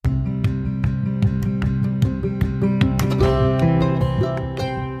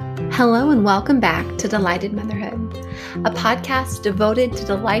Hello and welcome back to Delighted Motherhood, a podcast devoted to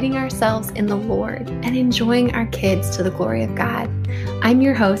delighting ourselves in the Lord and enjoying our kids to the glory of God. I'm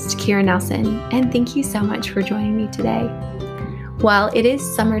your host, Kira Nelson, and thank you so much for joining me today. Well, it is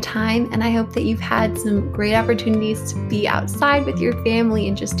summertime, and I hope that you've had some great opportunities to be outside with your family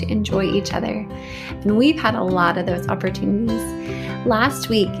and just to enjoy each other. And we've had a lot of those opportunities. Last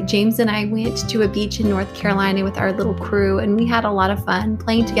week, James and I went to a beach in North Carolina with our little crew, and we had a lot of fun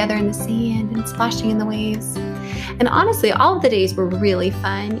playing together in the sand and splashing in the waves. And honestly, all of the days were really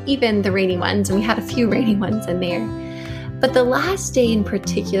fun, even the rainy ones, and we had a few rainy ones in there. But the last day in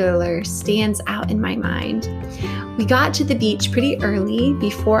particular stands out in my mind. We got to the beach pretty early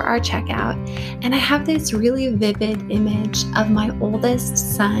before our checkout, and I have this really vivid image of my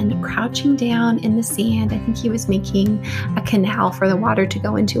oldest son crouching down in the sand. I think he was making a canal for the water to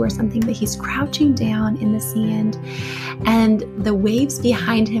go into or something, but he's crouching down in the sand, and the waves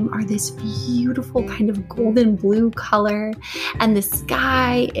behind him are this beautiful kind of golden blue color, and the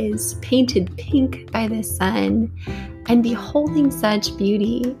sky is painted pink by the sun. And beholding such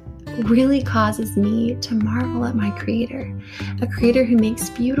beauty really causes me to marvel at my Creator, a Creator who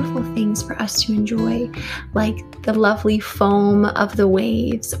makes beautiful things for us to enjoy, like the lovely foam of the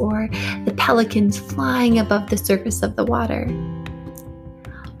waves or the pelicans flying above the surface of the water.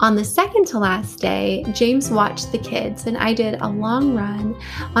 On the second to last day, James watched the kids, and I did a long run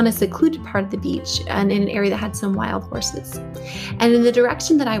on a secluded part of the beach and in an area that had some wild horses. And in the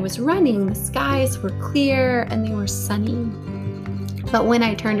direction that I was running, the skies were clear and they were sunny. But when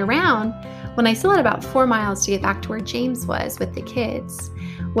I turned around, when I still had about 4 miles to get back to where James was with the kids,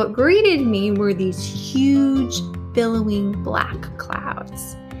 what greeted me were these huge, billowing black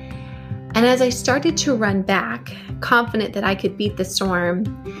clouds. And as I started to run back, confident that I could beat the storm,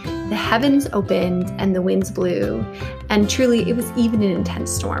 the heavens opened and the winds blew, and truly it was even an intense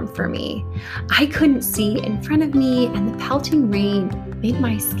storm for me. I couldn't see in front of me, and the pelting rain made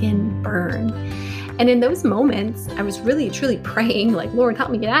my skin burn. And in those moments, I was really, truly praying, like, Lord,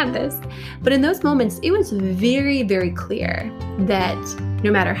 help me get out of this. But in those moments, it was very, very clear that no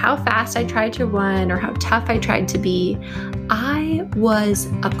matter how fast I tried to run or how tough I tried to be, I was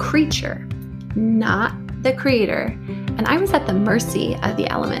a creature, not the Creator, and I was at the mercy of the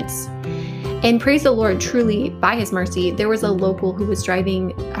elements. And praise the Lord, truly, by His mercy, there was a local who was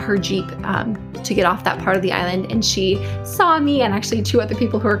driving her Jeep to get off that part of the island, and she saw me and actually 2 other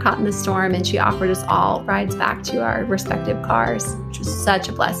people who were caught in the storm, and she offered us all rides back to our respective cars, which was such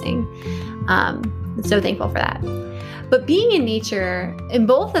a blessing. I'm so thankful for that. But being in nature, in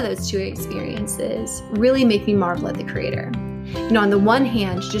both of those 2 experiences, really make me marvel at the Creator. You know, on the one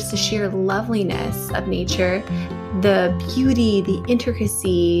hand, just the sheer loveliness of nature, the beauty, the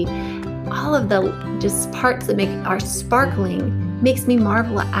intricacy, all of the just parts that make our sparkling makes me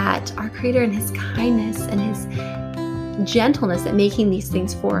marvel at our Creator and His kindness and His gentleness at making these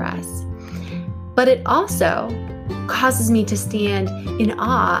things for us. But it also causes me to stand in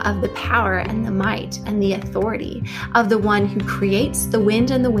awe of the power and the might and the authority of the one who creates the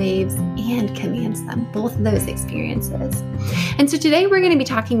wind and the waves and commands them, both of those experiences. And so today we're going to be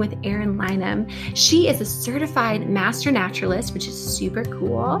talking with Eryn Lynum. She is a certified master naturalist, which is super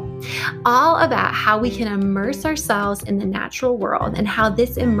cool, all about how we can immerse ourselves in the natural world and how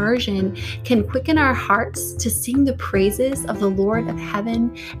this immersion can quicken our hearts to sing the praises of the Lord of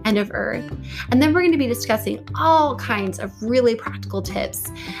heaven and of earth. And then we're going to be discussing all kinds of really practical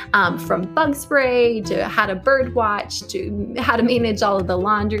tips, from bug spray to how to bird watch to how to manage all of the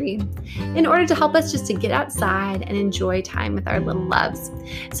laundry in order to help us just to get outside and enjoy time with our little loves.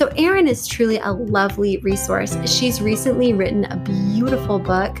 So Eryn is truly a lovely resource. She's recently written a beautiful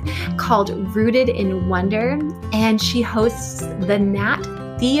book called Rooted in Wonder, and she hosts the Nat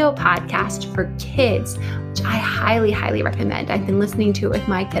Theo podcast for kids, which I highly, highly recommend. I've been listening to it with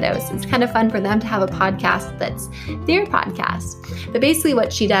my kiddos. It's kind of fun for them to have a podcast that's their podcast. But basically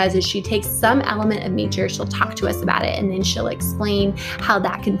what she does is she takes some element of nature, she'll talk to us about it, and then she'll explain how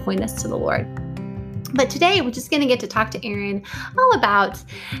that can point us to the Lord. But today we're just going to get to talk to Eryn all about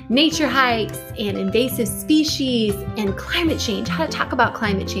nature hikes and invasive species and climate change, how to talk about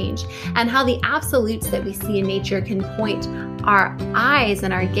climate change, and how the absolutes that we see in nature can point our eyes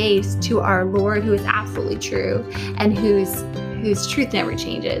and our gaze to our Lord, who is absolutely true and whose truth never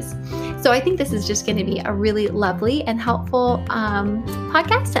changes. So I think this is just going to be a really lovely and helpful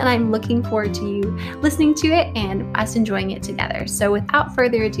podcast, and I'm looking forward to you listening to it and us enjoying it together. So without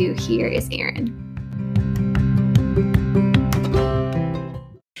further ado, here is Eryn.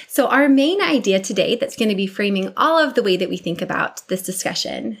 So our main idea today that's going to be framing all of the way that we think about this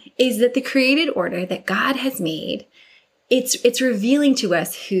discussion is that the created order that God has made it's revealing to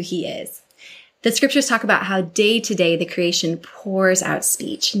us who he is. The scriptures talk about how day to day the creation pours out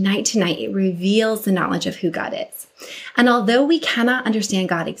speech. Night to night, it reveals the knowledge of who God is. And although we cannot understand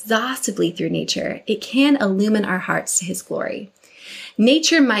God exhaustively through nature, it can illumine our hearts to his glory.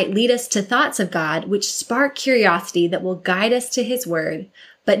 Nature might lead us to thoughts of God, which spark curiosity that will guide us to his word.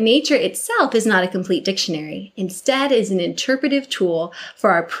 But nature itself is not a complete dictionary. Instead, it is an interpretive tool for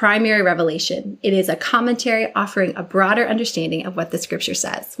our primary revelation. It is a commentary offering a broader understanding of what the scripture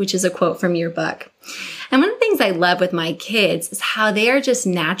says, which is a quote from your book. And one of the things I love with my kids is how they are just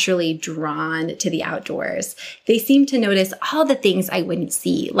naturally drawn to the outdoors. They seem to notice all the things I wouldn't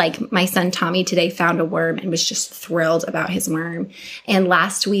see. Like my son Tommy today found a worm and was just thrilled about his worm. And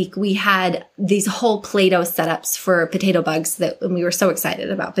last week we had these whole Play-Doh setups for potato bugs and we were so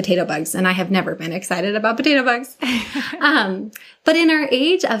excited about potato bugs. And I have never been excited about potato bugs. But in our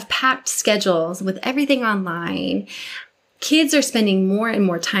age of packed schedules with everything online, kids are spending more and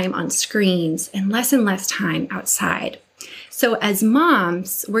more time on screens and less time outside. So as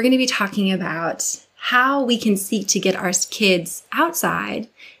moms, we're going to be talking about how we can seek to get our kids outside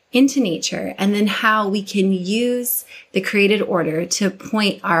into nature, and then how we can use the created order to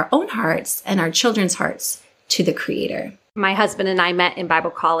point our own hearts and our children's hearts to the Creator. My husband and I met in Bible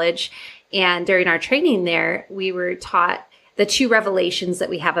college, and during our training there, we were taught the two revelations that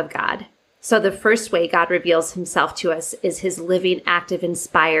we have of God. So the first way God reveals himself to us is his living, active,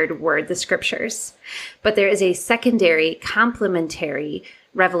 inspired word, the scriptures. But there is a secondary, complementary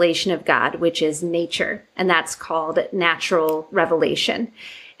revelation of God, which is nature, and that's called natural revelation.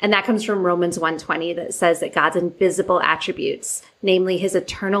 And that comes from Romans 1:20 that says that God's invisible attributes, namely his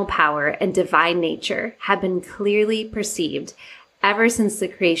eternal power and divine nature, have been clearly perceived ever since the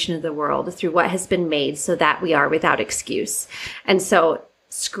creation of the world through what has been made, so that we are without excuse. And so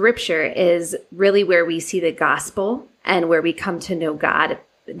Scripture is really where we see the gospel and where we come to know God.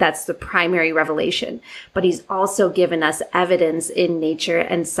 That's the primary revelation. But he's also given us evidence in nature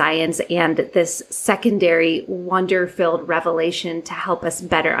and science and this secondary wonder-filled revelation to help us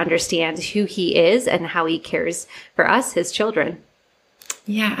better understand who he is and how he cares for us, his children.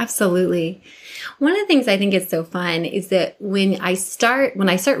 Yeah, absolutely. One of the things I think is so fun is that when I start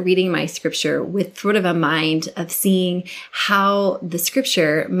reading my scripture with sort of a mind of seeing how the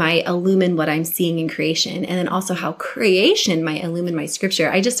scripture might illumine what I'm seeing in creation, and then also how creation might illumine my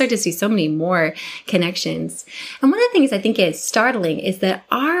scripture, I just start to see so many more connections. And one of the things I think is startling is that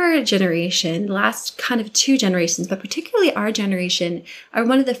our generation, the last kind of 2 generations, but particularly our generation, are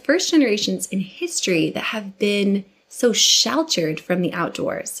one of the first generations in history that have been so sheltered from the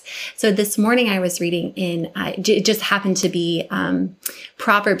outdoors. So this morning I was reading it just happened to be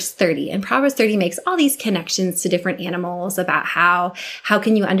Proverbs 30. And Proverbs 30 makes all these connections to different animals about how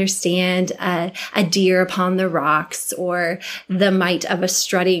can you understand a deer upon the rocks, or the might of a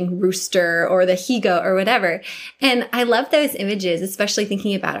strutting rooster, or the he-goat, or whatever. And I love those images, especially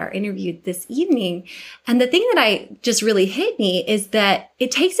thinking about our interview this evening. And the thing that just really hit me is that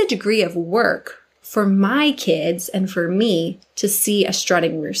it takes a degree of work for my kids and for me to see a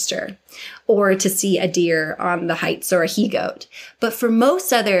strutting rooster or to see a deer on the heights or a he-goat. But for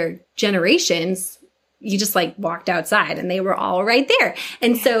most other generations, you just walked outside and they were all right there.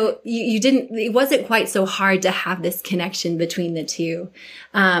 And so it wasn't quite so hard to have this connection between the two.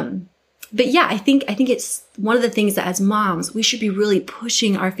 But yeah, I think it's one of the things that as moms, we should be really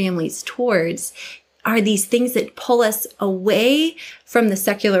pushing our families towards are these things that pull us away from the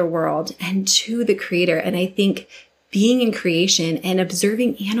secular world and to the Creator. And I think being in creation and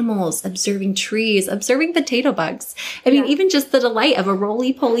observing animals, observing trees, observing potato bugs. I mean, even just the delight of a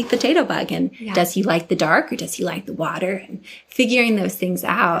roly-poly potato bug. And does he like the dark or does he like the water? And figuring those things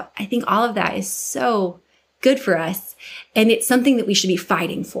out. I think all of that is so good for us. And it's something that we should be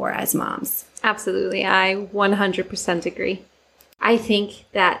fighting for as moms. Absolutely. I 100% agree. I think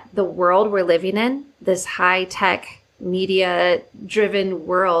that the world we're living in, this high-tech, media-driven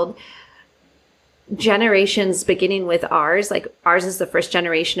world, generations beginning with ours is the first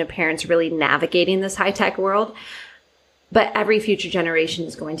generation of parents really navigating this high-tech world, but every future generation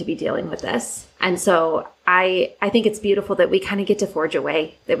is going to be dealing with this. And so I think it's beautiful that we kind of get to forge a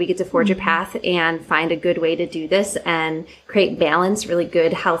way, that we get to forge a path and find a good way to do this and create balance, really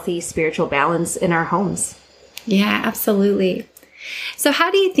good, healthy, spiritual balance in our homes. Yeah, absolutely. So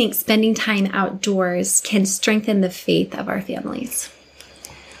how do you think spending time outdoors can strengthen the faith of our families?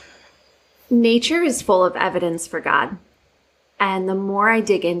 Nature is full of evidence for God. And the more I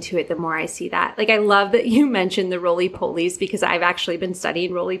dig into it, the more I see that. Like, I love that you mentioned the roly-polies because I've actually been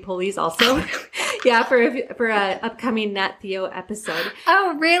studying roly-polies also. Yeah, for a upcoming Nat Theo episode.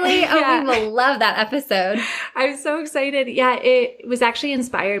 Oh, really? Oh, Yeah. we will love that episode. I'm so excited. Yeah, it was actually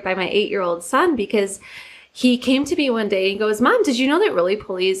inspired by my 8-year-old son because he came to me one day and goes, Mom, did you know that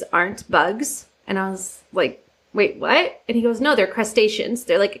roly-polies aren't bugs? And I was like, wait, what? And he goes, no, they're crustaceans.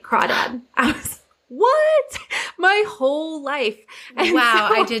 They're like a crawdad. I was what? My whole life. And Wow,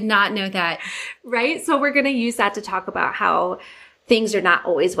 so, I did not know that. right? So we're going to use that to talk about how things are not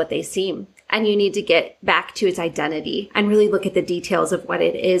always what they seem. And you need to get back to its identity and really look at the details of what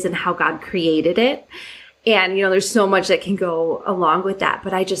it is and how God created it. And, there's so much that can go along with that.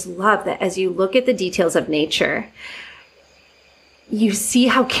 But I just love that as you look at the details of nature, you see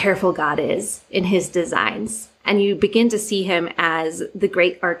how careful God is in his designs. And you begin to see him as the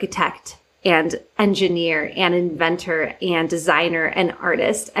great architect and engineer and inventor and designer and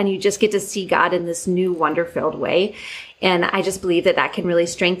artist. And you just get to see God in this new wonder-filled way. And I just believe that that can really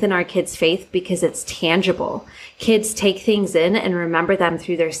strengthen our kids' faith because it's tangible. Kids take things in and remember them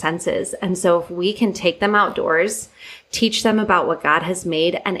through their senses. And so if we can take them outdoors, teach them about what God has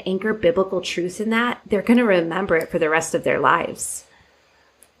made and anchor biblical truth in that, they're going to remember it for the rest of their lives.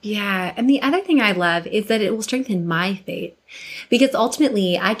 Yeah. And the other thing I love is that it will strengthen my faith because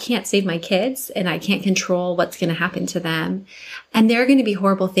ultimately I can't save my kids and I can't control what's going to happen to them. And there are going to be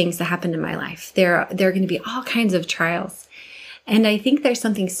horrible things that happen in my life. There are going to be all kinds of trials. And I think there's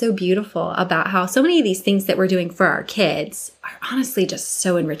something so beautiful about how so many of these things that we're doing for our kids are honestly just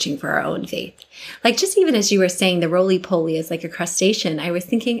so enriching for our own faith. Like just even as you were saying, the roly-poly is like a crustacean. I was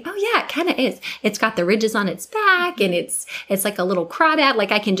thinking, oh yeah, it kind of is. It's got the ridges on its back and it's like a little crawdad.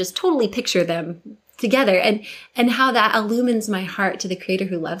 Like I can just totally picture them together and how that illumines my heart to the Creator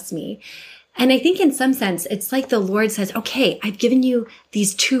who loves me. And I think in some sense, it's like the Lord says, okay, I've given you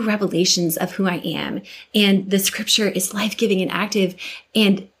these 2 revelations of who I am. And the scripture is life-giving and active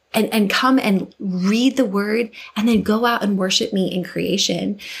and come and read the word and then go out and worship me in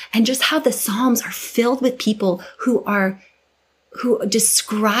creation. And just how the Psalms are filled with people who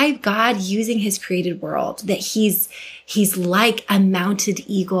describe God using his created world, that he's like a mounted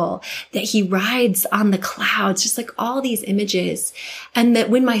eagle, that he rides on the clouds, just like all these images. And that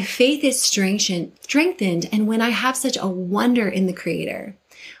when my faith is strengthened, and when I have such a wonder in the Creator,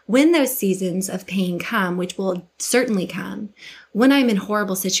 when those seasons of pain come, which will certainly come, when I'm in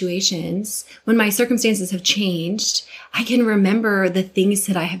horrible situations, when my circumstances have changed, I can remember the things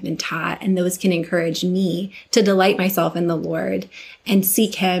that I have been taught, and those can encourage me to delight myself in the Lord and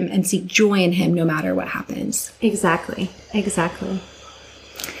seek him and seek joy in him no matter what happens. Exactly.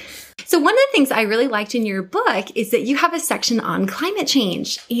 So one of the things I really liked in your book is that you have a section on climate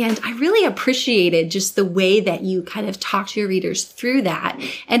change. And I really appreciated just the way that you kind of talked to your readers through that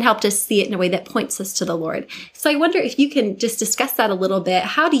and helped us see it in a way that points us to the Lord. So I wonder if you can just discuss that a little bit.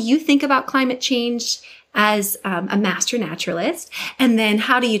 How do you think about climate change as a master naturalist? And then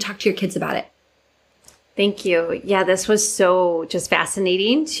how do you talk to your kids about it? Thank you. Yeah, this was so just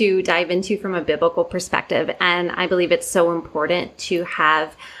fascinating to dive into from a biblical perspective. And I believe it's so important to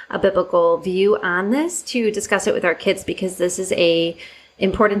have a biblical view on this, to discuss it with our kids, because this is a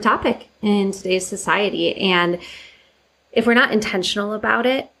important topic in today's society. And if we're not intentional about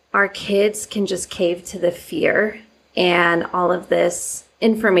it, our kids can just cave to the fear and all of this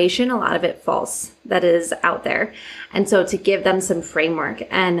information, a lot of it false, that is out there. And so to give them some framework.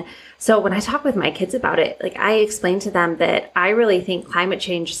 And so when I talk with my kids about it, like I explain to them that I really think climate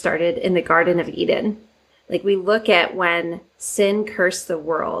change started in the Garden of Eden. Like we look at when sin cursed the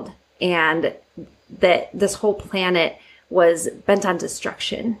world and that this whole planet was bent on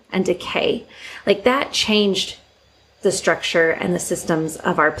destruction and decay. Like that changed the structure and the systems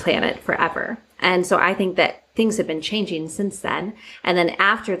of our planet forever. And so I think that things have been changing since then. And then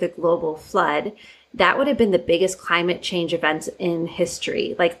after the global flood, that would have been the biggest climate change event in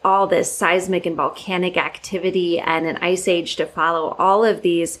history. Like all this seismic and volcanic activity and an ice age to follow, all of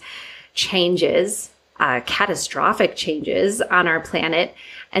these changes, catastrophic changes on our planet.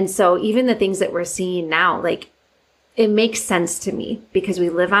 And so even the things that we're seeing now, like it makes sense to me because we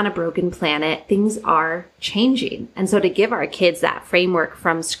live on a broken planet. Things are changing. And so to give our kids that framework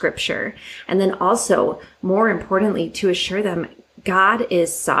from scripture, and then also more importantly, to assure them God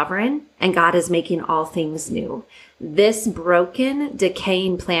is sovereign and God is making all things new. This broken,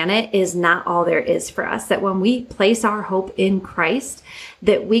 decaying planet is not all there is for us. That when we place our hope in Christ,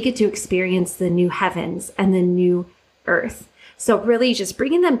 that we get to experience the new heavens and the new earth. So really just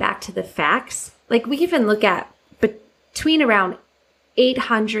bringing them back to the facts. Like we even look at between around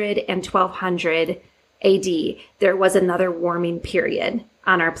 800 and 1200 AD, there was another warming period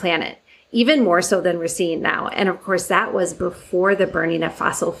on our planet, even more so than we're seeing now. And of course, that was before the burning of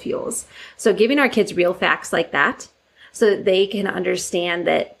fossil fuels. So giving our kids real facts like that so that they can understand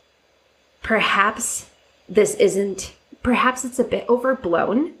that perhaps perhaps it's a bit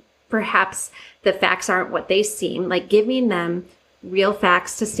overblown. Perhaps the facts aren't what they seem, like giving them real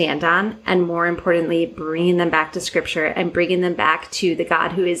facts to stand on, and more importantly, bringing them back to scripture and bringing them back to the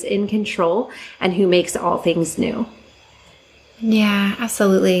God who is in control and who makes all things new. Yeah,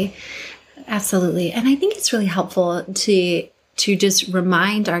 absolutely. Absolutely. And I think it's really helpful to just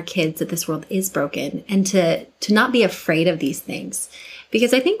remind our kids that this world is broken and to not be afraid of these things.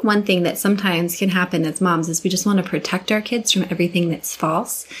 Because I think one thing that sometimes can happen as moms is we just want to protect our kids from everything that's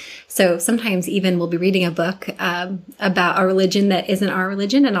false. So sometimes even we'll be reading a book about a religion that isn't our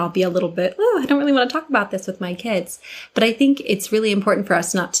religion, and I'll be a little bit, I don't really want to talk about this with my kids. But I think it's really important for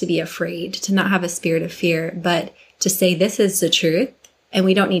us not to be afraid, to not have a spirit of fear, but to say this is the truth, and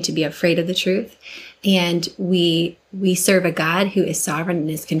we don't need to be afraid of the truth. And we serve a God who is sovereign and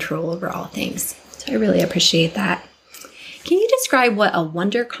is control over all things. So I really appreciate that. Can you describe what a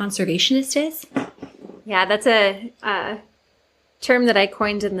wonder conservationist is? Yeah, that's a term that I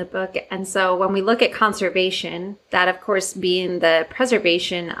coined in the book. And so when we look at conservation, that of course being the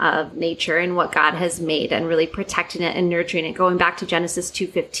preservation of nature and what God has made and really protecting it and nurturing it, going back to Genesis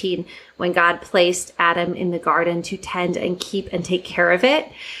 2:15, when God placed Adam in the garden to tend and keep and take care of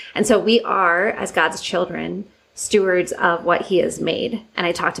it. And so we are, as God's children, stewards of what he has made. And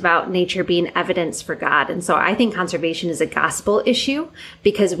I talked about nature being evidence for God. And so I think conservation is a gospel issue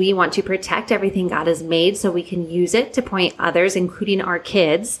because we want to protect everything God has made so we can use it to point others, including our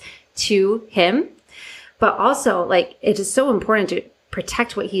kids, to him. But also, like, it is so important to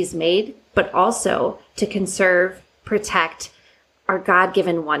protect what he's made, but also to conserve, protect our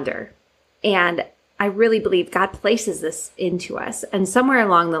God-given wonder. And I really believe God places this into us. And somewhere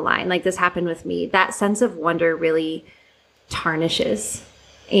along the line, like this happened with me, that sense of wonder really tarnishes.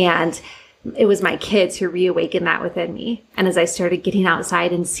 And it was my kids who reawakened that within me. And as I started getting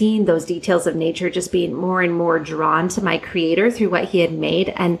outside and seeing those details of nature, just being more and more drawn to my creator through what he had made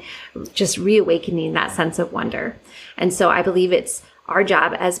and just reawakening that sense of wonder. And so I believe it's our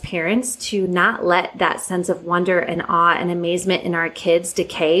job as parents to not let that sense of wonder and awe and amazement in our kids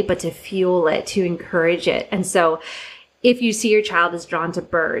decay, but to fuel it, to encourage it. And so if you see your child is drawn to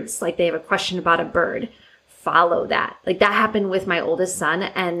birds, like they have a question about a bird, follow that. Like that happened with my oldest son,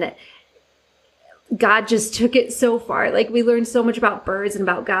 and God just took it so far. Like we learned so much about birds and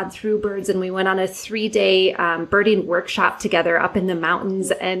about God through birds. And we went on a 3-day birding workshop together up in the mountains,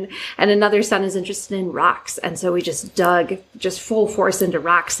 and another son is interested in rocks. And so we just dug just full force into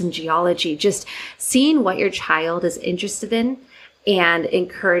rocks and geology, just seeing what your child is interested in and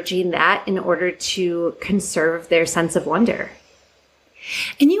encouraging that in order to conserve their sense of wonder.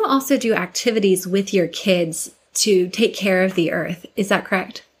 And you also do activities with your kids to take care of the earth. Is that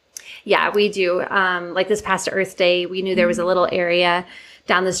correct? Yeah, we do. Like this past Earth Day, we knew there was a little area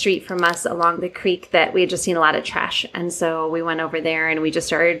down the street from us along the creek that we had just seen a lot of trash. And so we went over there and we just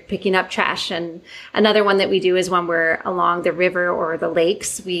started picking up trash. And another one that we do is when we're along the river or the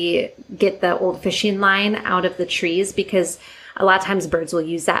lakes, we get the old fishing line out of the trees because a lot of times birds will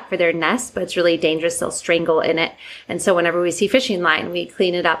use that for their nest, but it's really dangerous. They'll strangle in it. And so whenever we see fishing line, we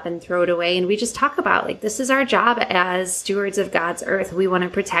clean it up and throw it away. And we just talk about, like, this is our job as stewards of God's earth. We want to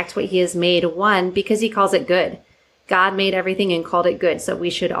protect what he has made, one, because he calls it good. God made everything and called it good, so we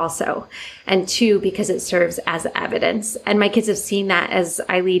should also. And two, because it serves as evidence. And my kids have seen that as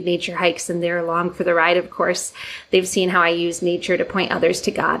I lead nature hikes and they're along for the ride, of course. They've seen how I use nature to point others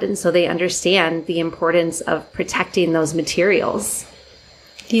to God. And so they understand the importance of protecting those materials.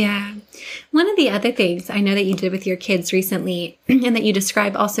 Yeah. One of the other things I know that you did with your kids recently and that you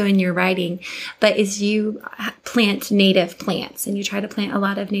describe also in your writing, but is you plant native plants and you try to plant a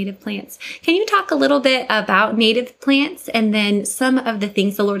lot of native plants. Can you talk a little bit about native plants and then some of the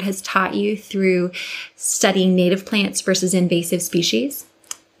things the Lord has taught you through studying native plants versus invasive species?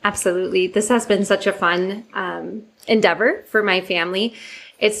 Absolutely. This has been such a fun endeavor for my family.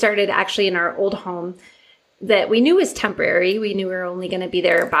 It started actually in our old home that we knew was temporary. We knew we were only going to be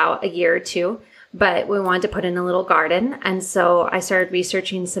there about a year or two, but we wanted to put in a little garden. And so I started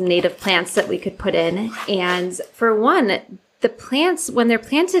researching some native plants that we could put in. And for one, the plants, when they're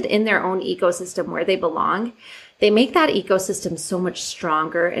planted in their own ecosystem where they belong, they make that ecosystem so much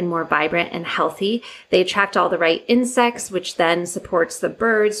stronger and more vibrant and healthy. They attract all the right insects, which then supports the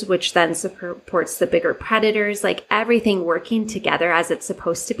birds, which then supports the bigger predators, like everything working together as it's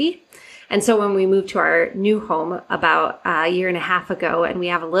supposed to be. And so when we moved to our new home about a year and a half ago, and we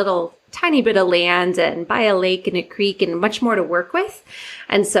have a little tiny bit of land and by a lake and a creek and much more to work with.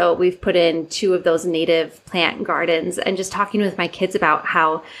 And so we've put in 2 of those native plant gardens, and just talking with my kids about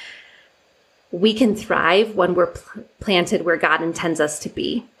how we can thrive when we're planted where God intends us to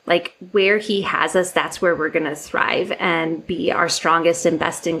be. Like where he has us, that's where we're going to thrive and be our strongest and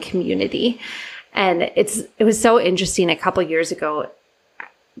best in community. And it was so interesting. A couple years ago,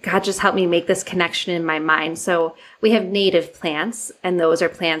 God just helped me make this connection in my mind. So we have native plants, and those are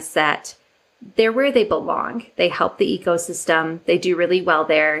plants that they're where they belong. They help the ecosystem. They do really well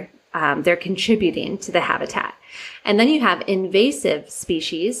there. They're contributing to the habitat. And then you have invasive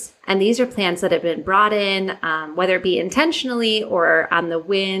species, and these are plants that have been brought in, whether it be intentionally or on the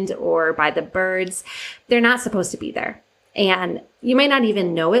wind or by the birds. They're not supposed to be there. And you might not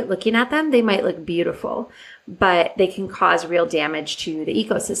even know it looking at them. They might look beautiful, but they can cause real damage to the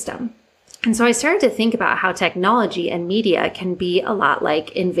ecosystem. And so I started to think about how technology and media can be a lot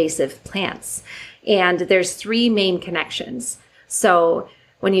like invasive plants. And there's 3 main connections. So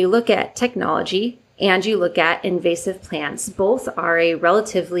when you look at technology and you look at invasive plants, both are a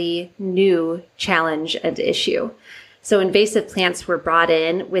relatively new challenge and issue. So invasive plants were brought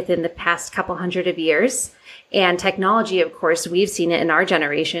in within the past couple hundred of years. And technology, of course, we've seen it in our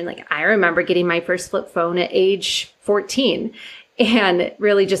generation. Like I remember getting my first flip phone at age 14, and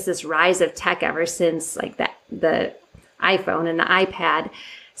really just this rise of tech ever since like that, the iPhone and the iPad.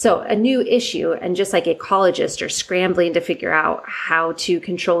 So a new issue, and just like ecologists are scrambling to figure out how to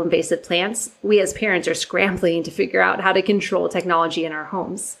control invasive plants, we as parents are scrambling to figure out how to control technology in our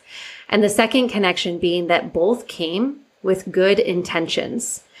homes. And the second connection being that both came with good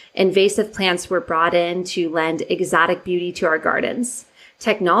intentions. Invasive plants were brought in to lend exotic beauty to our gardens.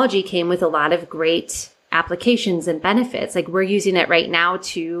 Technology came with a lot of great applications and benefits. Like we're using it right now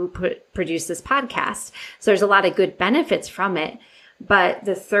to produce this podcast. So there's a lot of good benefits from it. But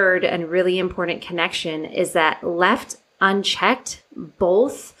the third and really important connection is that left unchecked,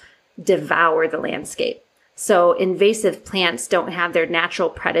 both devour the landscape. So invasive plants don't have their natural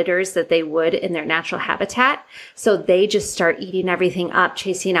predators that they would in their natural habitat. So they just start eating everything up,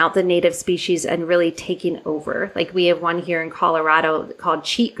 chasing out the native species and really taking over. Like we have one here in Colorado called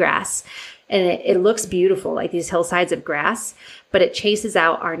cheatgrass, and it looks beautiful, like these hillsides of grass, but it chases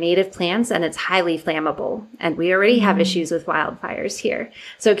out our native plants and it's highly flammable. And we already have issues with wildfires here.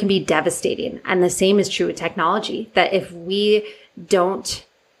 So it can be devastating. And the same is true with technology, that if we don't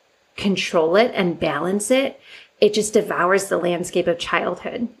control it and balance it, it just devours the landscape of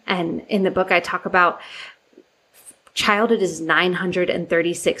childhood. And in the book, I talk about childhood is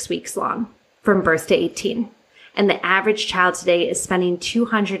 936 weeks long from birth to 18. And the average child today is spending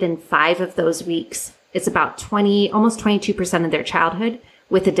 205 of those weeks. It's about almost 22% of their childhood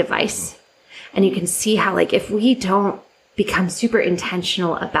with a device. And you can see how, like, if we don't become super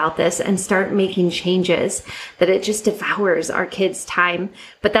intentional about this and start making changes, that it just devours our kids' time.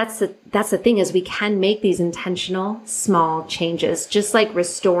 But that's the thing, is we can make these intentional small changes. Just like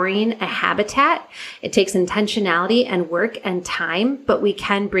restoring a habitat, it takes intentionality and work and time, but we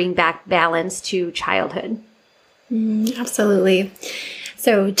can bring back balance to childhood. Absolutely.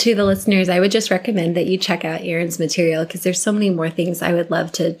 So to the listeners, I would just recommend that you check out Eryn's material, because there's so many more things I would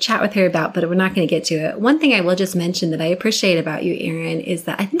love to chat with her about, but we're not going to get to it. One thing I will just mention that I appreciate about you, Eryn, is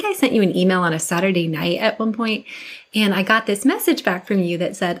that I think I sent you an email on a Saturday night at one point, and I got this message back from you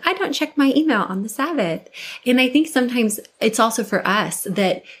that said, I don't check my email on the Sabbath. And I think sometimes it's also for us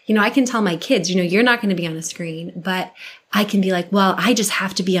that, I can tell my kids, you're not going to be on the screen, but I can be like, well, I just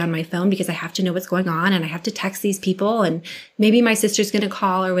have to be on my phone because I have to know what's going on and I have to text these people and maybe my sister's going to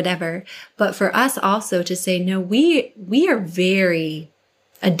call or whatever. But for us also to say, no, we are very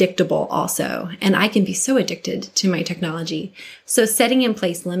addictable also. And I can be so addicted to my technology. So setting in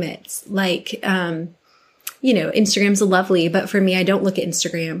place limits, like, Instagram's lovely, but for me, I don't look at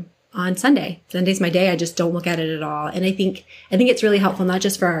Instagram on Sunday. Sunday's my day. I just don't look at it at all. And I think it's really helpful, not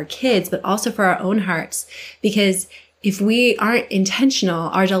just for our kids, but also for our own hearts, because if we aren't intentional,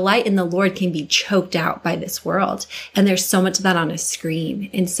 our delight in the Lord can be choked out by this world. And there's so much of that on a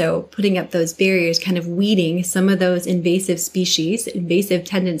screen. And so putting up those barriers, kind of weeding some of those invasive species, invasive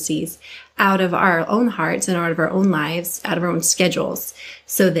tendencies out of our own hearts and out of our own lives, out of our own schedules,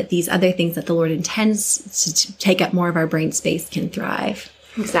 so that these other things that the Lord intends to take up more of our brain space can thrive.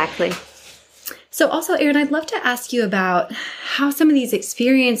 Exactly. So also, Eryn, I'd love to ask you about how some of these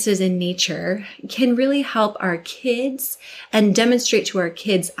experiences in nature can really help our kids and demonstrate to our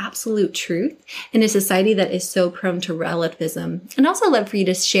kids absolute truth in a society that is so prone to relativism. And also love for you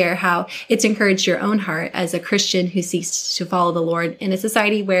to share how it's encouraged your own heart as a Christian who seeks to follow the Lord in a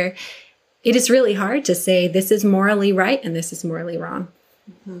society where it is really hard to say this is morally right and this is morally wrong.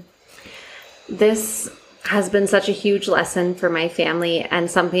 Mm-hmm. This has been such a huge lesson for my family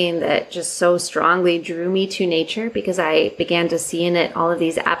and something that just so strongly drew me to nature, because I began to see in it all of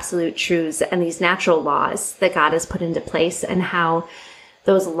these absolute truths and these natural laws that God has put into place, and how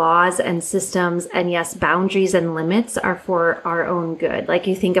those laws and systems and, yes, boundaries and limits are for our own good. Like,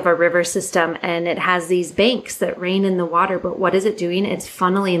 you think of a river system and it has these banks that rein in the water, but what is it doing? It's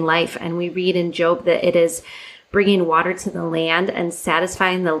funneling life. And we read in Job that it is bringing water to the land and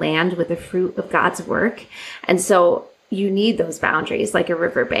satisfying the land with the fruit of God's work. And so you need those boundaries, like a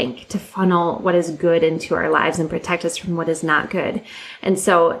riverbank, to funnel what is good into our lives and protect us from what is not good. And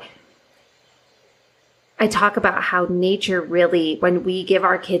so I talk about how nature really, when we give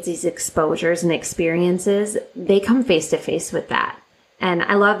our kids these exposures and experiences, they come face to face with that. And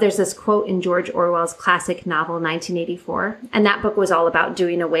I love, there's this quote in George Orwell's classic novel, 1984. And that book was all about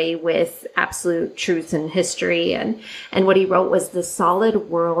doing away with absolute truth and history. And what he wrote was, the solid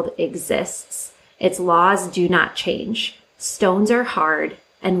world exists. Its laws do not change. Stones are hard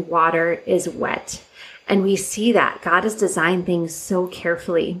and water is wet. And we see that God has designed things so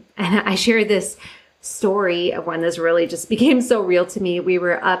carefully. And I share this story of when this really just became so real to me. We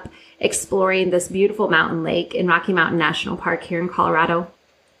were up exploring this beautiful mountain lake in Rocky Mountain National Park here in Colorado.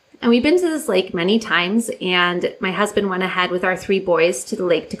 And we've been to this lake many times, and my husband went ahead with our 3 boys to the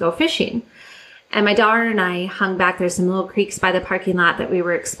lake to go fishing. And my daughter and I hung back. There's some little creeks by the parking lot that we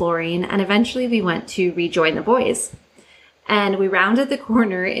were exploring, and eventually we went to rejoin the boys. And we rounded the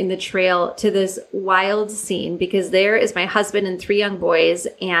corner in the trail to this wild scene, because there is my husband and 3 young boys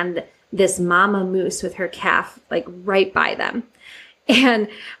and this mama moose with her calf, like right by them. And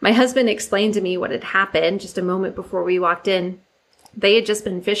my husband explained to me what had happened just a moment before we walked in. They had just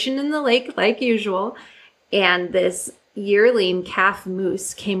been fishing in the lake like usual, and this yearling calf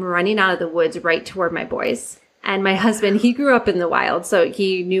moose came running out of the woods right toward my boys. And my husband, he grew up in the wild, so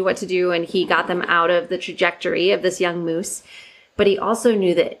he knew what to do, and he got them out of the trajectory of this young moose. But he also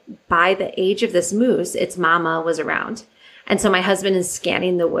knew that by the age of this moose, its mama was around. And so my husband is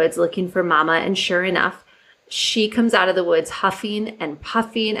scanning the woods looking for mama, and sure enough, she comes out of the woods huffing and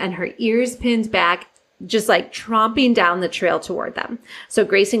puffing and her ears pinned back, just like tromping down the trail toward them. So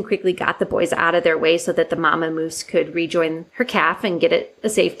Grayson quickly got the boys out of their way so that the mama moose could rejoin her calf and get it a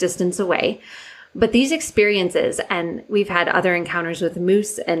safe distance away. But these experiences, and we've had other encounters with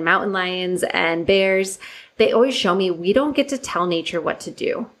moose and mountain lions and bears, they always show me we don't get to tell nature what to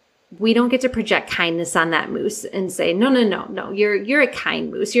do. We don't get to project kindness on that moose and say, no, you're a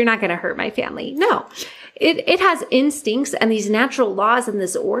kind moose. You're not going to hurt my family. No, it has instincts and these natural laws and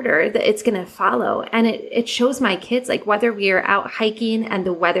this order that it's going to follow. And it shows my kids, like, whether we are out hiking and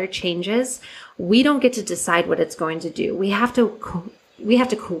the weather changes, we don't get to decide what it's going to do. We have to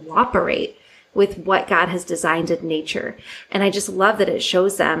cooperate with what God has designed in nature. And I just love that it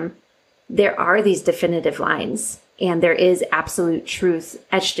shows them there are these definitive lines. And there is absolute truth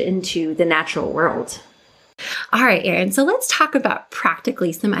etched into the natural world. All right, Eryn. So let's talk about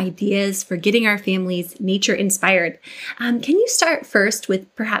practically some ideas for getting our families nature inspired. Can you start first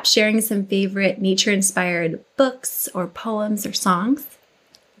with perhaps sharing some favorite nature inspired books or poems or songs?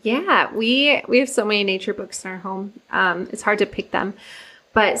 Yeah, we have so many nature books in our home. It's hard to pick them.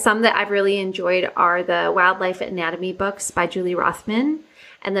 But some that I've really enjoyed are the Wildlife Anatomy books by Julie Rothman.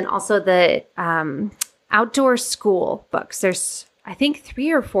 And then also the outdoor school books. There's, I think,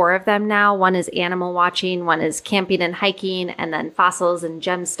 3 or 4 of them now. One is animal watching, one is camping and hiking, and then fossils and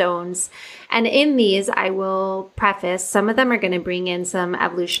gemstones. And in these, I will preface, some of them are going to bring in some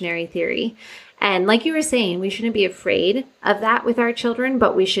evolutionary theory. And like you were saying, we shouldn't be afraid of that with our children,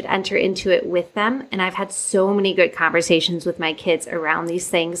 but we should enter into it with them. And I've had so many good conversations with my kids around these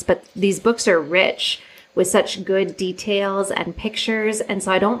things, but these books are rich with such good details and pictures. And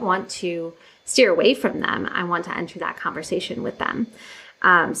so I don't want to steer away from them. I want to enter that conversation with them.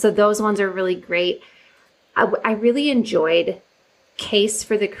 So those ones are really great. I really enjoyed Case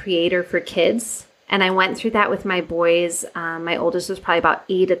for the Creator for Kids. And I went through that with my boys. My oldest was probably about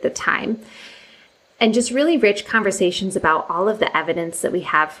 8 at the time. And just really rich conversations about all of the evidence that we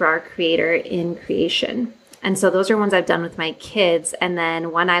have for our Creator in creation. And so those are ones I've done with my kids. And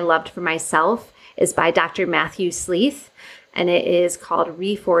then one I loved for myself is by Dr. Matthew Sleeth. And it is called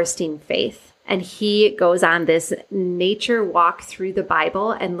Reforesting Faith. And he goes on this nature walk through the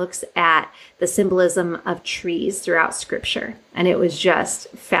Bible and looks at the symbolism of trees throughout Scripture. And it was just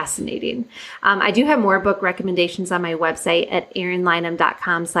fascinating. I do have more book recommendations on my website at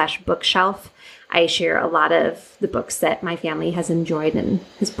erynlynum.com/bookshelf. I share a lot of the books that my family has enjoyed and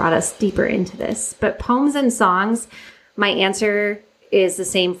has brought us deeper into this. But poems and songs, my answer is the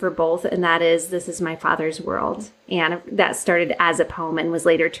same for both, and that is, "This is my Father's world." And that started as a poem and was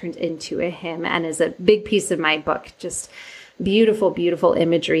later turned into a hymn and is a big piece of my book. Just beautiful, beautiful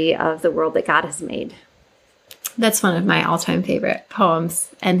imagery of the world that God has made. That's one of my all-time favorite poems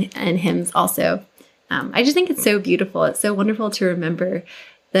and hymns also. I just think it's so beautiful. It's so wonderful to remember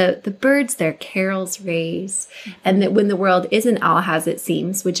the birds their carols raise, and that when the world isn't all as it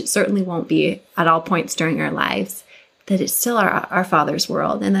seems, which it certainly won't be at all points during our lives, that it's still our Father's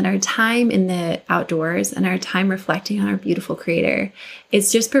world, and that our time in the outdoors and our time reflecting on our beautiful Creator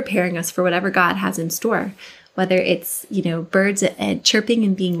is just preparing us for whatever God has in store. Whether it's, birds chirping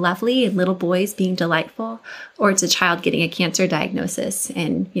and being lovely and little boys being delightful, or it's a child getting a cancer diagnosis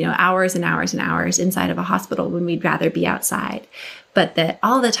and, hours and hours and hours inside of a hospital when we'd rather be outside. But that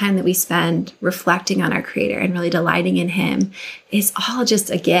all the time that we spend reflecting on our Creator and really delighting in Him is all just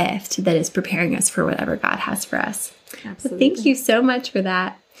a gift that is preparing us for whatever God has for us. Absolutely. So thank you so much for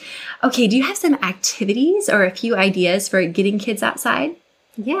that. Okay, do you have some activities or a few ideas for getting kids outside?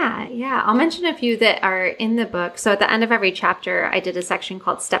 Yeah. I'll mention a few that are in the book. So at the end of every chapter, I did a section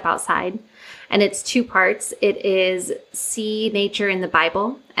called Step Outside, and it's 2 parts. It is see nature in the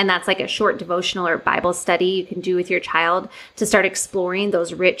Bible, and that's like a short devotional or Bible study you can do with your child to start exploring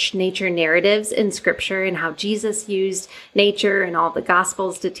those rich nature narratives in Scripture and how Jesus used nature and all the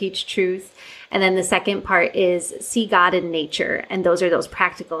Gospels to teach truth. And then the second part is see God in nature, and those are those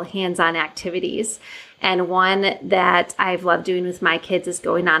practical hands-on activities. And one that I've loved doing with my kids is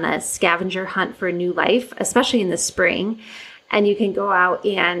going on a scavenger hunt for new life, especially in the spring. And you can go out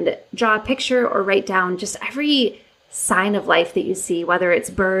and draw a picture or write down just every sign of life that you see, whether it's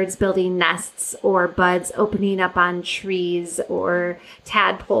birds building nests or buds opening up on trees or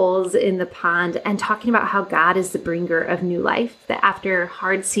tadpoles in the pond, and talking about how God is the bringer of new life, that after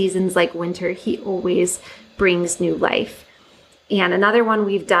hard seasons like winter, He always brings new life. And another one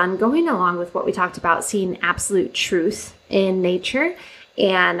we've done, going along with what we talked about, seeing absolute truth in nature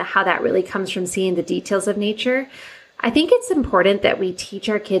and how that really comes from seeing the details of nature. I think it's important that we teach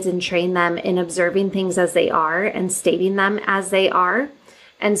our kids and train them in observing things as they are and stating them as they are.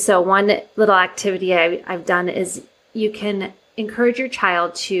 And so one little activity I've done is you can encourage your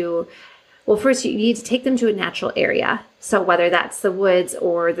child to, well, first you need to take them to a natural area. So whether that's the woods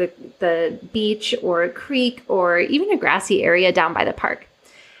or the beach or a creek or even a grassy area down by the park.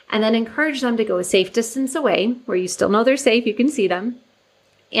 And then encourage them to go a safe distance away where you still know they're safe, you can see them,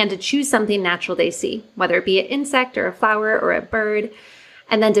 and to choose something natural they see, whether it be an insect or a flower or a bird,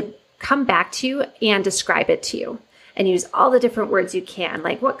 and then to come back to you and describe it to you. And use all the different words you can,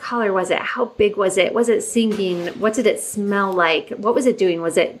 like what color was it? How big was it? Was it singing? What did it smell like? What was it doing?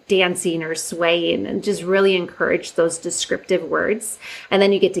 Was it dancing or swaying? And just really encourage those descriptive words. And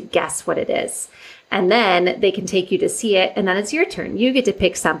then you get to guess what it is. And then they can take you to see it. And then it's your turn. You get to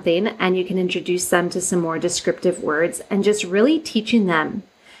pick something and you can introduce them to some more descriptive words, and just really teaching them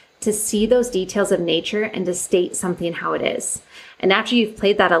to see those details of nature and to state something how it is. And after you've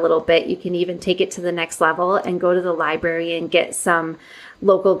played that a little bit, you can even take it to the next level and go to the library and get some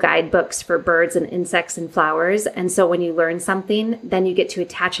local guidebooks for birds and insects and flowers. And so when you learn something, then you get to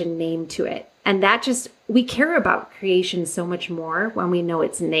attach a name to it. And that just, we care about creation so much more when we know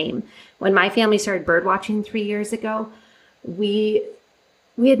its name. When my family started bird watching 3 years ago, we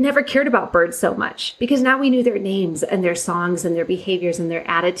had never cared about birds so much because now we knew their names and their songs and their behaviors and their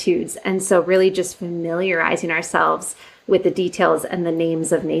attitudes. And so really just familiarizing ourselves with the details and the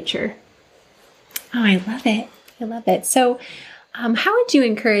names of nature. Oh, I love it. I love it. So how would you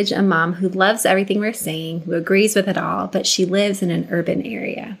encourage a mom who loves everything we're saying, who agrees with it all, but she lives in an urban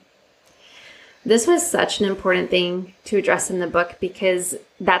area? This was such an important thing to address in the book because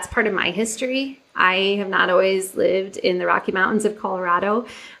that's part of my history. I have not always lived in the Rocky Mountains of Colorado.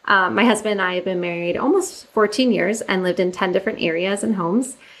 My husband and I have been married almost 14 years and lived in 10 different areas and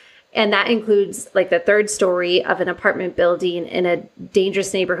homes. And that includes like the third story of an apartment building in a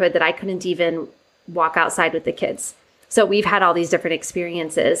dangerous neighborhood that I couldn't even walk outside with the kids. So we've had all these different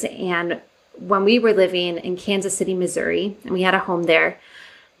experiences. And when we were living in Kansas City, Missouri, and we had a home there,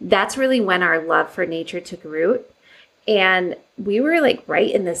 that's really when our love for nature took root. And we were like right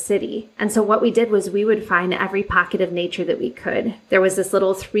in the city. And so what we did was we would find every pocket of nature that we could. There was this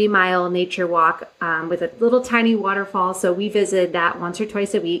little 3-mile nature walk with a little tiny waterfall. So we visited that once or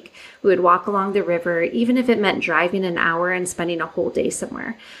twice a week. We would walk along the river, even if it meant driving an hour and spending a whole day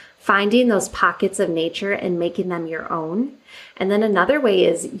somewhere. Finding those pockets of nature and making them your own. And then another way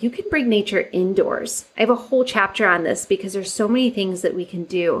is you can bring nature indoors. I have a whole chapter on this because there's so many things that we can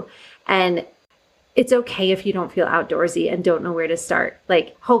do. And it's okay if you don't feel outdoorsy and don't know where to start.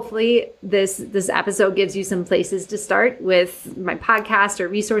 Like, hopefully this episode gives you some places to start with my podcast or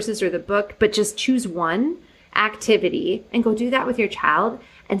resources or the book, but just choose one activity and go do that with your child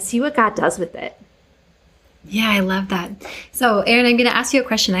and see what God does with it. Yeah, I love that. So, Eryn, I'm going to ask you a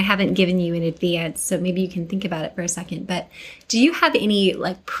question I haven't given you in advance, so maybe you can think about it for a second. But do you have any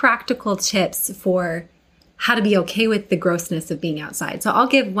like practical tips for how to be okay with the grossness of being outside? So I'll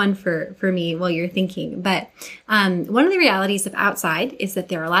give one for me while you're thinking. But one of the realities of outside is that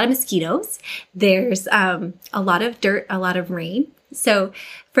there are a lot of mosquitoes. There's a lot of dirt, a lot of rain. So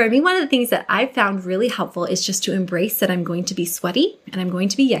for me, one of the things that I've found really helpful is just to embrace that I'm going to be sweaty and I'm going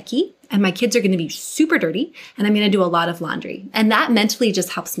to be yucky and my kids are going to be super dirty and I'm going to do a lot of laundry. And that mentally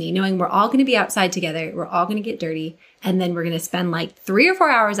just helps me, knowing we're all going to be outside together. We're all going to get dirty. And then we're going to spend like 3 or 4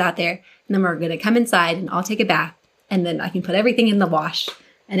 hours out there. And then we're going to come inside and I'll take a bath. And then I can put everything in the wash.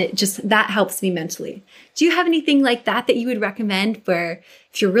 And it just, that helps me mentally. Do you have anything like that you would recommend for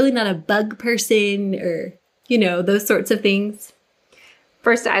if you're really not a bug person or, those sorts of things?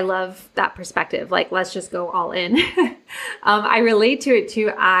 First, I love that perspective. Like, let's just go all in. I relate to it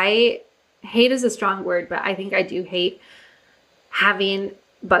too. Hate is a strong word, but I think I do hate having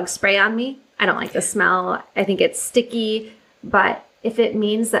bug spray on me. I don't like the smell. I think it's sticky, but if it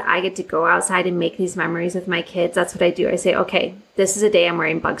means that I get to go outside and make these memories with my kids, that's what I do. I say, okay, this is a day I'm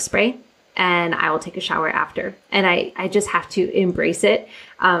wearing bug spray and I will take a shower after. And I just have to embrace it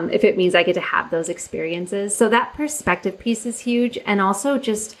if it means I get to have those experiences. So that perspective piece is huge. And also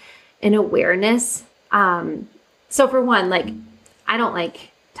just an awareness. So for one, like, I don't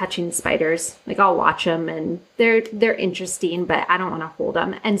like touching spiders. Like, I'll watch them and they're interesting, but I don't want to hold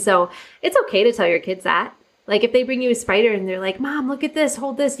them. And so it's okay to tell your kids that. Like, if they bring you a spider and they're like, Mom, look at this,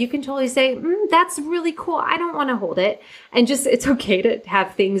 hold this, you can totally say, that's really cool. I don't want to hold it. And just, it's okay to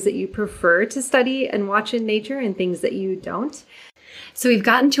have things that you prefer to study and watch in nature and things that you don't. So we've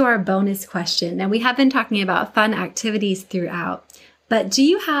gotten to our bonus question, and we have been talking about fun activities throughout. But do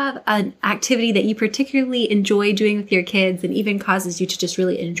you have an activity that you particularly enjoy doing with your kids and even causes you to just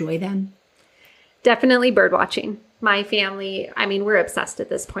really enjoy them? Definitely bird watching. My family, we're obsessed at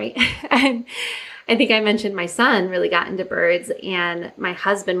this point. And I think I mentioned my son really got into birds, and my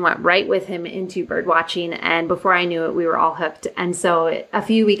husband went right with him into bird watching. And before I knew it, we were all hooked. And so a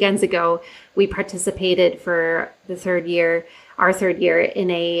few weekends ago, we participated for our third year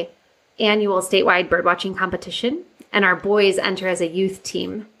in a annual statewide bird watching competition. And our boys enter as a youth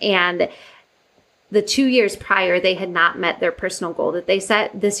team. And the 2 years prior, they had not met their personal goal that they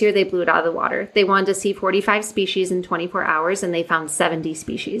set. This year, they blew it out of the water. They wanted to see 45 species in 24 hours, and they found 70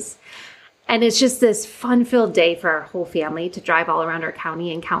 species. And it's just this fun-filled day for our whole family to drive all around our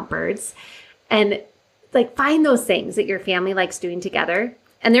county and count birds. And like, find those things that your family likes doing together.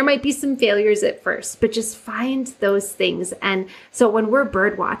 And there might be some failures at first, but just find those things. And so when we're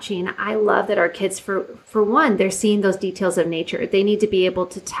bird watching, I love that our kids, for one, they're seeing those details of nature. They need to be able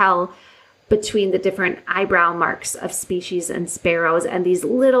to tell between the different eyebrow marks of species and sparrows and these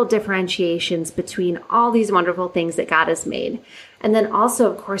little differentiations between all these wonderful things that God has made. And then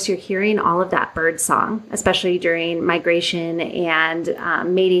also, of course, you're hearing all of that bird song, especially during migration and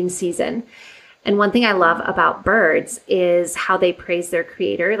mating season. And one thing I love about birds is how they praise their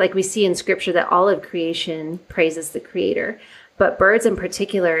creator. Like, we see in scripture that all of creation praises the creator. But birds in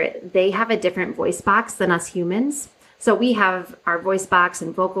particular, they have a different voice box than us humans. So we have our voice box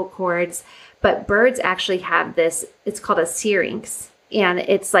and vocal cords, but birds actually have this, it's called a syrinx. And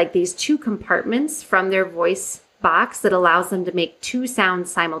it's like these two compartments from their voice box that allows them to make two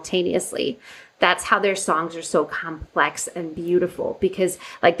sounds simultaneously. That's how their songs are so complex and beautiful, because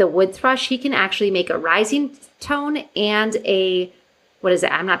like the wood thrush, he can actually make a rising tone and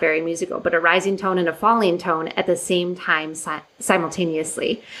I'm not very musical, but a rising tone and a falling tone at the same time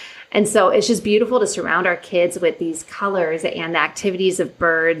simultaneously. And so it's just beautiful to surround our kids with these colors and the activities of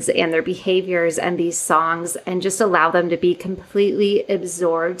birds and their behaviors and these songs, and just allow them to be completely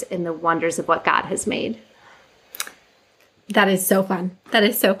absorbed in the wonders of what God has made. That is so fun. That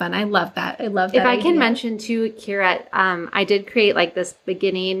is so fun. I love that. I love that. If I can mention too, Kira, I did create like this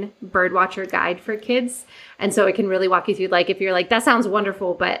beginning birdwatcher guide for kids. And so it can really walk you through, like, if you're like, that sounds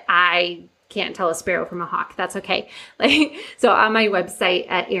wonderful, but I can't tell a sparrow from a hawk. That's okay. Like, so on my website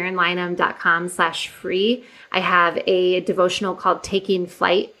at erynlynum.com/free, I have a devotional called Taking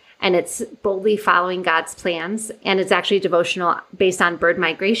Flight, and it's boldly following God's plans. And it's actually devotional based on bird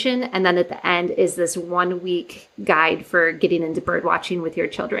migration. And then at the end is this 1 week guide for getting into bird watching with your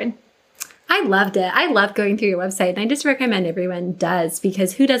children. I loved it. I love going through your website, and I just recommend everyone does,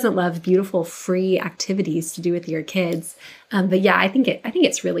 because who doesn't love beautiful, free activities to do with your kids? But yeah, I think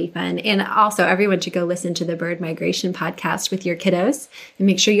it's really fun. And also, everyone should go listen to the Bird Migration podcast with your kiddos and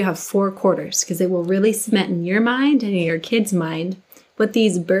make sure you have 4 quarters, because it will really cement in your mind and in your kids' mind what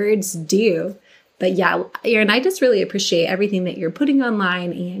these birds do. But yeah, Eryn, I just really appreciate everything that you're putting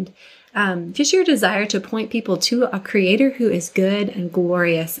online, and just your desire to point people to a creator who is good and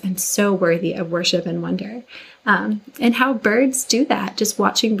glorious and so worthy of worship and wonder. And how birds do that. Just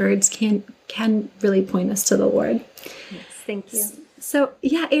watching birds can really point us to the Lord. Yes, thank you. So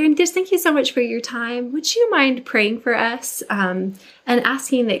yeah, Eryn, just thank you so much for your time. Would you mind praying for us and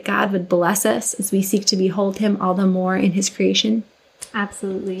asking that God would bless us as we seek to behold him all the more in his creation?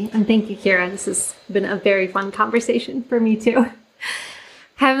 Absolutely. And thank you, Kira. This has been a very fun conversation for me too.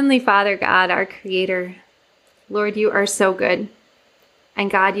 Heavenly Father, God, our Creator, Lord, you are so good. And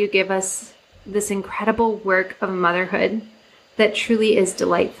God, you give us this incredible work of motherhood that truly is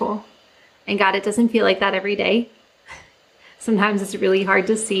delightful. And God, it doesn't feel like that every day. Sometimes it's really hard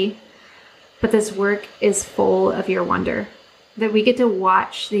to see. But this work is full of your wonder, that we get to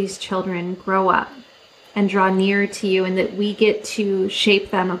watch these children grow up and draw near to you, and that we get to shape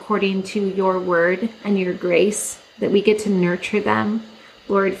them according to your word and your grace, that we get to nurture them,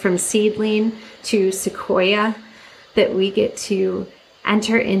 Lord, from seedling to sequoia, that we get to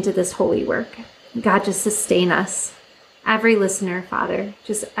enter into this holy work. God, just sustain us. Every listener, Father,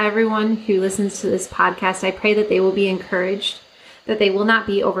 just everyone who listens to this podcast, I pray that they will be encouraged, that they will not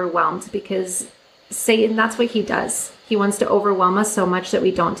be overwhelmed, because Satan, that's what he does. He wants to overwhelm us so much that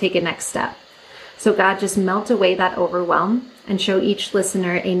we don't take a next step. So God, just melt away that overwhelm and show each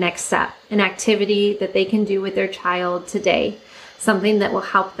listener a next step, an activity that they can do with their child today, something that will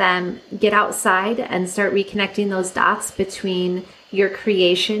help them get outside and start reconnecting those dots between your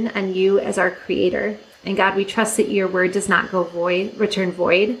creation and you as our creator. And God, we trust that your word does not return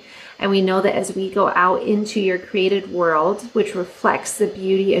void. And we know that as we go out into your created world, which reflects the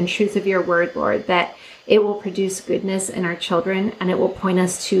beauty and truth of your word, Lord, that it will produce goodness in our children and it will point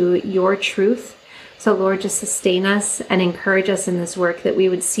us to your truth. So Lord, just sustain us and encourage us in this work, that we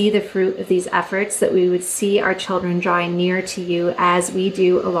would see the fruit of these efforts, that we would see our children drawing near to you as we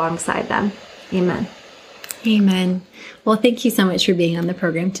do alongside them. Amen. Amen. Well, thank you so much for being on the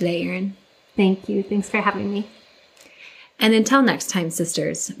program today, Eryn. Thank you. Thanks for having me. And until next time,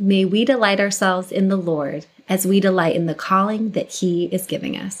 sisters, may we delight ourselves in the Lord as we delight in the calling that he is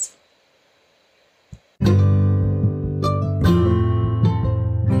giving us.